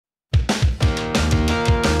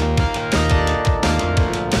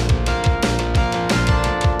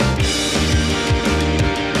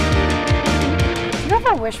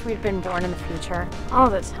we'd been born in the future. All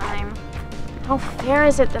the time. How fair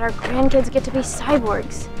is it that our grandkids get to be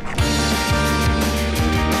cyborgs?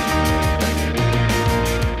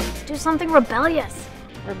 Do something rebellious.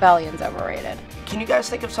 Rebellion's overrated. Can you guys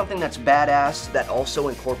think of something that's badass that also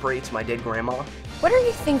incorporates my dead grandma? What are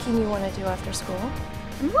you thinking you want to do after school?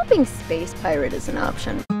 I'm hoping space pirate is an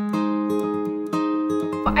option.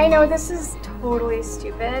 I know this is totally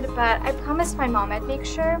stupid, but I promised my mom I'd make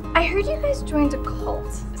sure. I heard you guys joined a cult.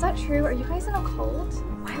 Is that true? Are you guys in a cult?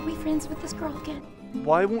 Why are we friends with this girl again?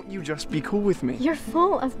 Why won't you just be cool with me? You're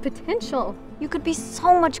full of potential. You could be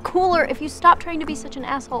so much cooler if you stopped trying to be such an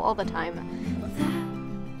asshole all the time.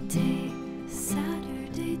 That day,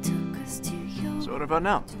 Saturday took us to your... So what about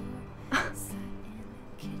now?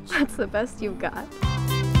 That's the best you've got.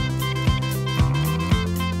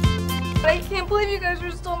 I can't believe you guys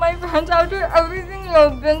are still my friends after everything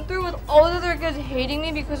I've been through with all the other kids hating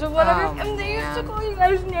me because of whatever. And they used to call you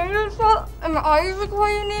guys names and stuff. And I used to call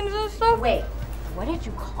you names and stuff. Wait, what did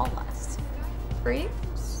you call us?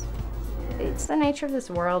 Freaks? It's the nature of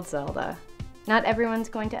this world, Zelda. Not everyone's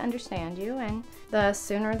going to understand you, and the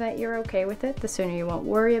sooner that you're okay with it, the sooner you won't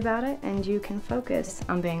worry about it, and you can focus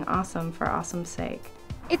on being awesome for awesome's sake.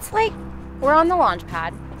 It's like we're on the launch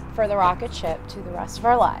pad for the rocket ship to the rest of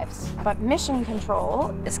our lives, but mission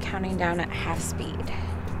control is counting down at half speed.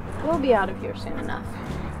 We'll be out of here soon enough,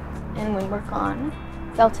 and when we're gone,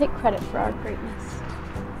 they'll take credit for our greatness.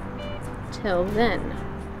 Till then,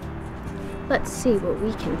 let's see what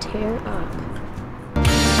we can tear up.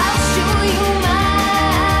 I'll show you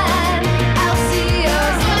mine. I'll see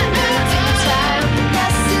yours in time.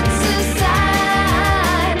 Yes, it's a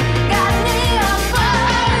sign. Got me on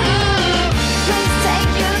fire. Please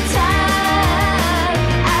take your time.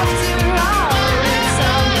 After all, it's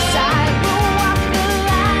on the side. We'll walk the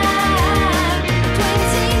line.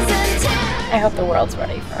 20s and 10s. I hope the world's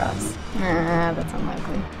ready for us. That's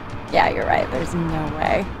unlikely. Yeah, you're right, there's no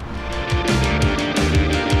way.